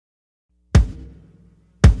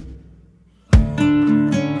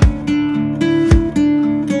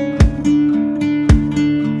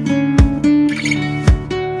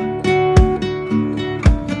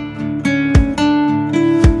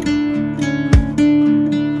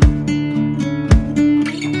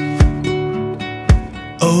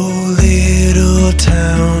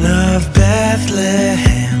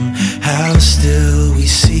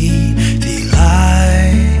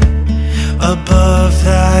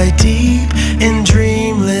lie deep in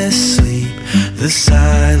dreamless sleep, the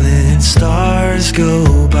silent stars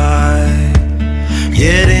go by.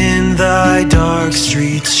 Yet in thy dark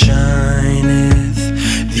streets shineth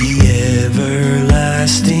the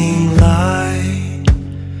everlasting light.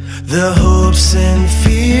 The hopes and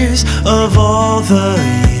fears of all the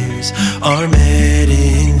years are met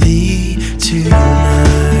in thee tonight.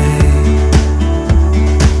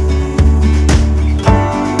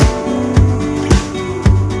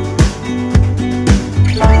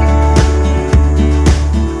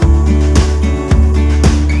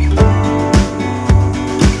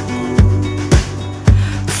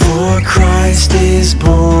 Christ is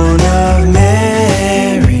born of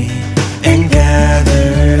Mary and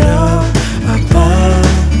gathered up above.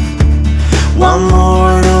 While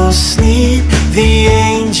mortals sleep, the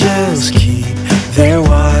angels keep their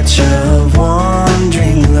watch of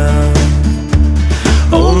wandering love.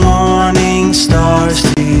 Oh, morning stars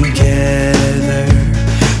together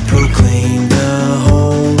proclaim the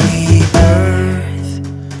holy birth,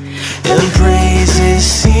 and praises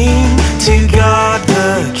sing to God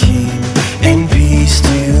the King, and peace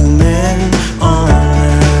to men on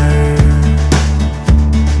earth.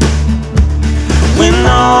 When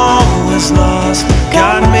all was lost,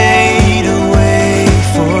 God made a way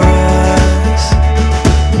for us.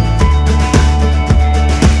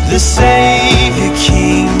 The Savior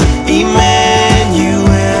King,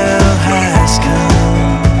 Emmanuel, has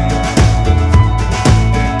come.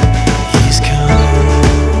 He's come.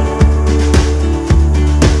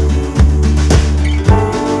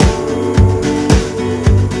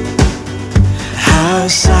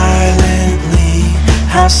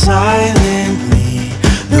 How silently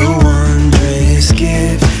the wondrous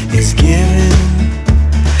gift is given.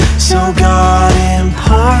 So God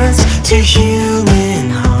imparts to human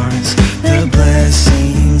hearts the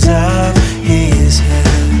blessings of His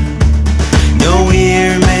heaven. No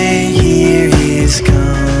ear may hear His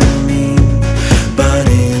coming, but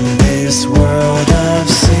in this world of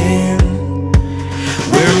sin,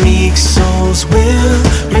 where meek souls will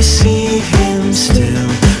receive Him still,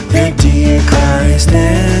 the dear Christ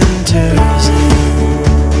enters in.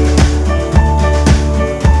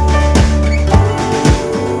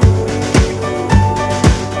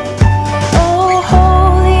 Oh,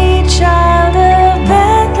 holy child of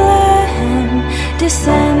Bethlehem,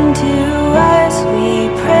 descend to us, we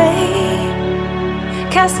pray.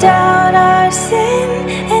 Cast out our sin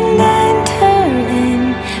and